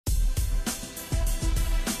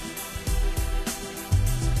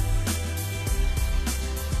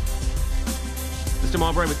Tim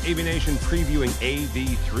Albright with AVNation previewing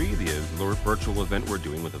AV3, the virtual event we're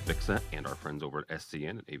doing with AVIXA and our friends over at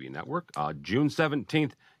SCN at AV Network. June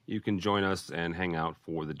 17th, you can join us and hang out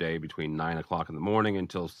for the day between 9 o'clock in the morning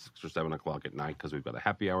until 6 or 7 o'clock at night because we've got a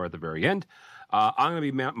happy hour at the very end. I'm going to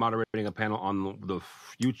be moderating a panel on the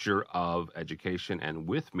future of education, and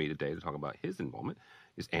with me today to talk about his involvement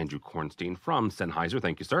is Andrew Kornstein from Sennheiser.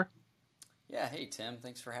 Thank you, sir. Yeah, hey, Tim.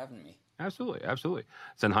 Thanks for having me. Absolutely, absolutely.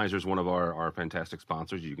 Sennheiser is one of our fantastic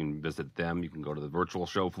sponsors. You can visit them. You can go to the virtual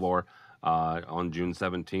show floor on June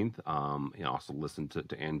 17th. Also listen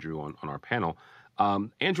to Andrew on our panel.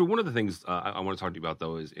 Andrew, one of the things I want to talk to you about,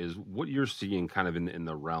 though, is what you're seeing kind of in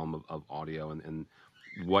the realm of audio and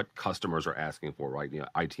what customers are asking for, right?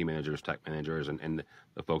 IT managers, tech managers, and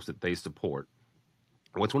the folks that they support.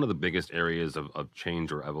 What's one of the biggest areas of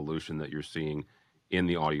change or evolution that you're seeing in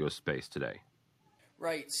the audio space today?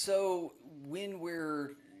 Right. So when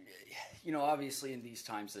we're, obviously in these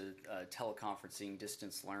times of teleconferencing,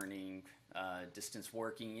 distance learning, distance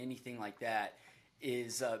working, anything like that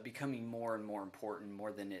is becoming more and more important,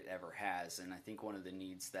 more than it ever has. And I think one of the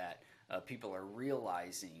needs that people are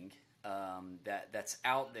realizing that's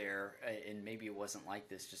out there, and maybe it wasn't like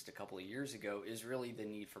this just a couple of years ago, is really the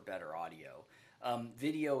need for better audio.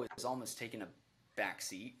 Video is almost taken a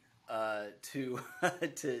backseat to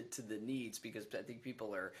the needs, because I think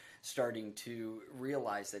people are starting to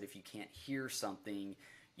realize that if you can't hear something,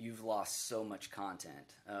 you've lost so much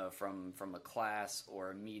content from a class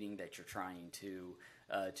or a meeting that you're trying to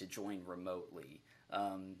join remotely.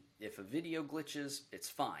 If a video glitches, it's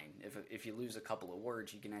fine. If you lose a couple of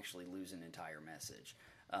words, you can actually lose an entire message.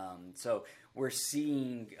 So we're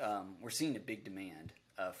seeing a big demand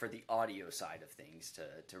for the audio side of things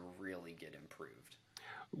to really get improved.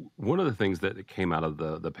 One of the things that came out of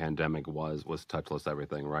the pandemic was touchless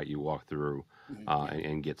everything, right? You walk through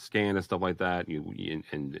and get scanned and stuff like that.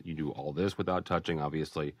 You do all this without touching.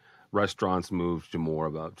 Obviously, restaurants moved to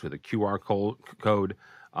more to the QR code.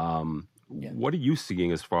 What are you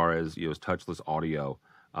seeing as far as touchless audio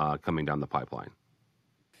coming down the pipeline?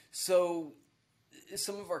 So,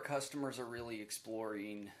 some of our customers are really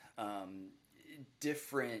exploring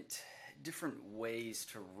different ways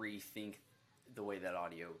to rethink the way that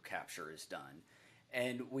audio capture is done.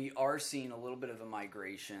 And we are seeing a little bit of a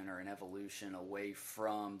migration or an evolution away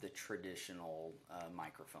from the traditional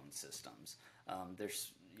microphone systems.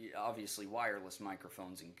 There's obviously wireless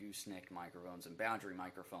microphones and gooseneck microphones and boundary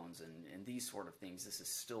microphones and these sort of things. This is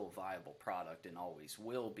still a viable product and always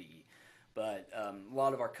will be. But a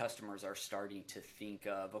lot of our customers are starting to think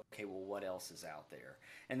of, okay, well, what else is out there?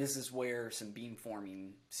 And this is where some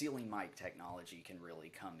beamforming ceiling mic technology can really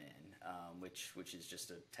come in, which is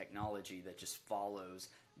just a technology that just follows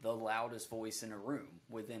the loudest voice in a room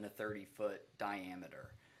within a 30-foot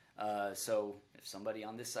diameter. So if somebody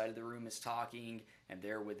on this side of the room is talking and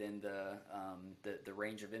they're within the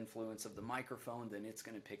range of influence of the microphone, then it's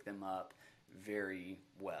going to pick them up very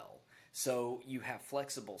well. So you have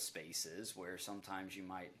flexible spaces where sometimes you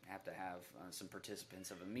might have to have some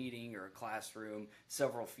participants of a meeting or a classroom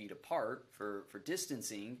several feet apart for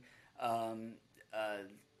distancing.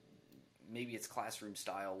 Maybe it's classroom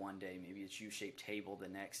style one day, maybe it's U-shaped table the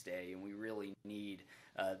next day, and we really need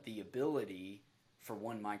the ability for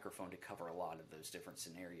one microphone to cover a lot of those different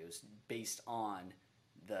scenarios based on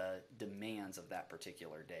the demands of that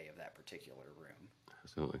particular day, of that particular room.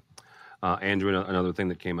 Absolutely. Andrew, another thing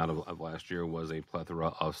that came out of last year was a plethora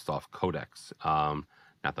of soft codecs.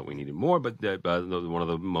 Not that we needed more, but one of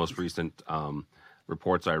the most recent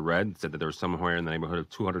reports I read said that there was somewhere in the neighborhood of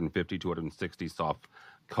 250, 260 soft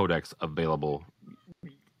codecs available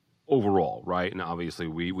overall, right? And obviously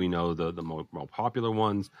we know the more popular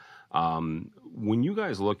ones. When you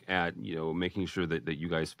guys look at, making sure that you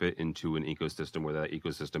guys fit into an ecosystem, where that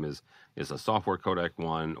ecosystem is a software codec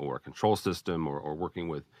one or a control system or working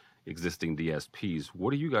with existing DSPs,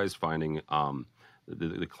 what are you guys finding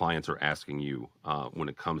the clients are asking you when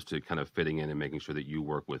it comes to kind of fitting in and making sure that you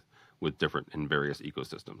work with different and various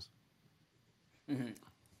ecosystems? Mm-hmm.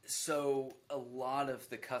 So a lot of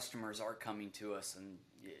the customers are coming to us, and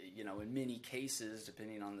in many cases,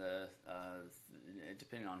 depending on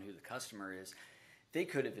who the customer is, they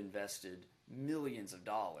could have invested millions of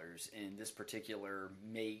dollars in this particular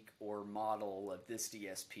make or model of this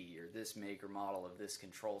DSP or this make or model of this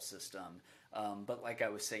control system. But like I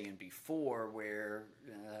was saying before, where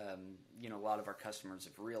a lot of our customers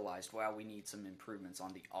have realized, wow, we need some improvements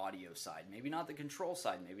on the audio side. Maybe not the control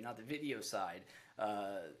side, maybe not the video side,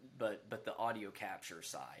 but the audio capture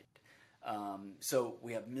side. So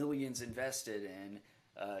we have millions invested in,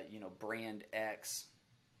 brand X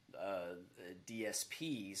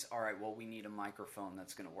DSPs, all right, well, we need a microphone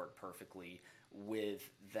that's going to work perfectly with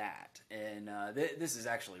that. And this is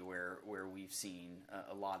actually where we've seen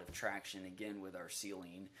a lot of traction, again, with our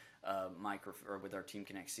ceiling or with our Team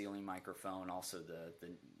Connect ceiling microphone, also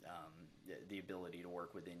the ability to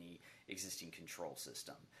work with any existing control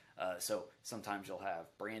system. So sometimes you'll have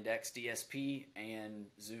brand X DSP and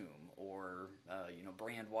Zoom, or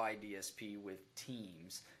brand Y DSP with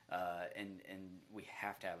Teams, and we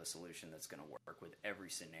have to have a solution that's going to work with every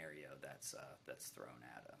scenario that's thrown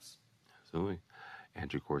at us. Absolutely.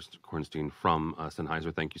 Andrew Kornstein from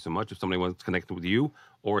Sennheiser, thank you so much. If somebody wants to connect with you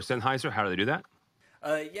or Sennheiser, how do they do that?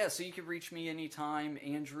 So you can reach me anytime.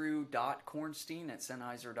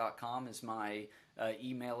 Andrew.Kornstein@Sennheiser.com is my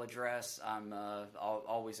email address. I'm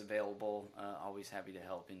always available, always happy to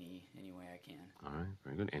help any way I can. All right,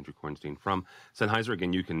 very good. Andrew Kornstein from Sennheiser.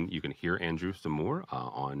 Again, you can hear Andrew some more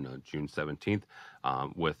on June 17th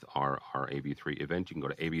with our AV3 event. You can go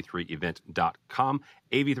to AV3event.com,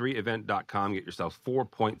 AV3event.com. Get yourself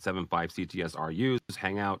 4.75 CTS RUs.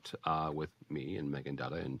 Hang out with me and Megan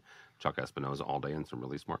Dutta and Chuck Espinoza all day and some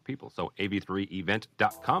really smart people. So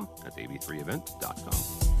AV3event.com. That's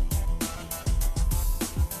AV3event.com.